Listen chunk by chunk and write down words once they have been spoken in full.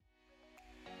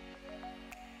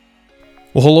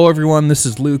Well, hello everyone, this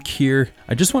is Luke here.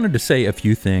 I just wanted to say a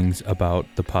few things about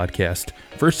the podcast.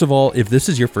 First of all, if this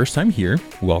is your first time here,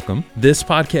 welcome. This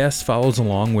podcast follows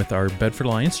along with our Bedford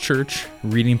Alliance Church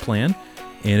reading plan.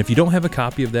 And if you don't have a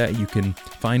copy of that, you can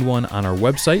find one on our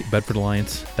website,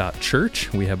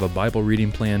 bedfordalliance.church. We have a Bible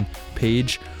reading plan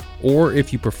page. Or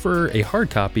if you prefer a hard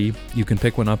copy, you can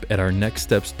pick one up at our Next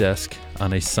Steps desk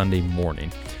on a Sunday morning.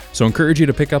 So I encourage you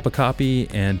to pick up a copy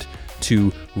and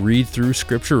to read through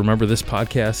Scripture. Remember, this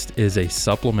podcast is a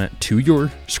supplement to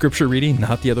your Scripture reading,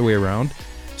 not the other way around.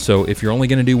 So if you're only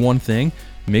going to do one thing,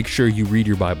 make sure you read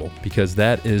your Bible, because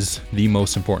that is the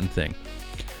most important thing.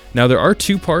 Now, there are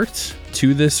two parts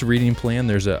to this reading plan.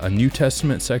 There's a New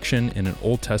Testament section and an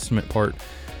Old Testament part.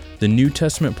 The New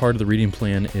Testament part of the reading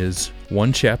plan is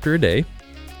one chapter a day,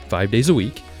 5 days a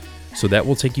week. So that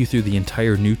will take you through the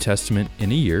entire New Testament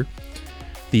in a year.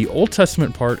 The Old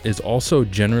Testament part is also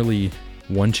generally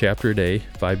one chapter a day,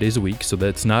 5 days a week. So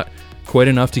that's not quite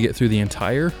enough to get through the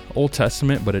entire Old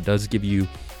Testament, but it does give you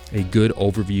a good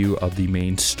overview of the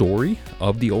main story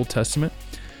of the Old Testament.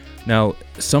 Now,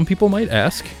 some people might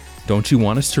ask, don't you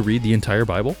want us to read the entire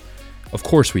Bible? Of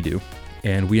course we do.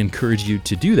 And we encourage you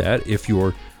to do that if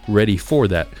you're ready for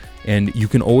that. And you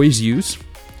can always use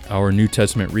our New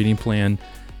Testament reading plan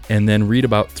and then read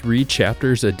about 3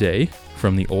 chapters a day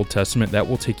from the Old Testament. That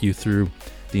will take you through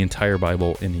the entire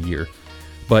Bible in a year.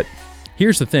 But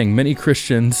here's the thing, many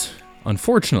Christians,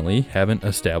 unfortunately, haven't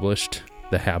established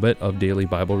the habit of daily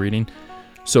Bible reading.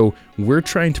 So we're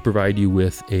trying to provide you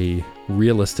with a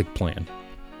realistic plan.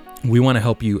 We want to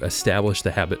help you establish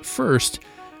the habit first,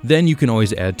 then you can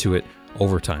always add to it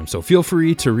over time. So feel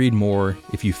free to read more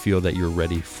if you feel that you're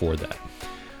ready for that.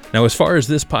 Now, as far as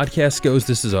this podcast goes,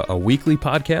 this is a weekly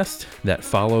podcast that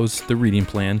follows the reading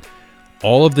plan.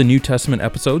 All of the New Testament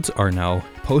episodes are now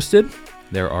posted.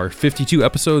 There are 52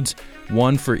 episodes,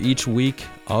 one for each week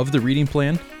of the reading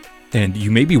plan. And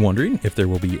you may be wondering if there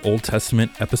will be Old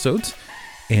Testament episodes.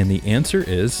 And the answer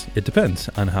is, it depends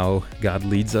on how God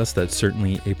leads us. That's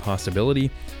certainly a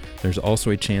possibility. There's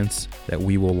also a chance that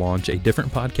we will launch a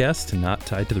different podcast not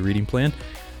tied to the reading plan.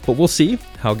 But we'll see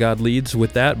how God leads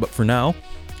with that. But for now,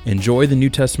 enjoy the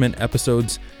New Testament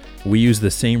episodes. We use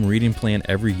the same reading plan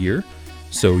every year,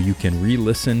 so you can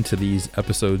re-listen to these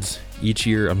episodes each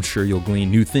year. I'm sure you'll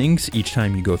glean new things each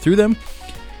time you go through them.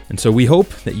 And so we hope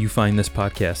that you find this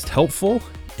podcast helpful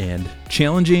and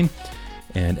challenging.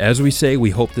 And as we say,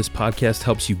 we hope this podcast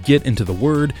helps you get into the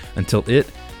Word until it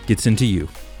gets into you.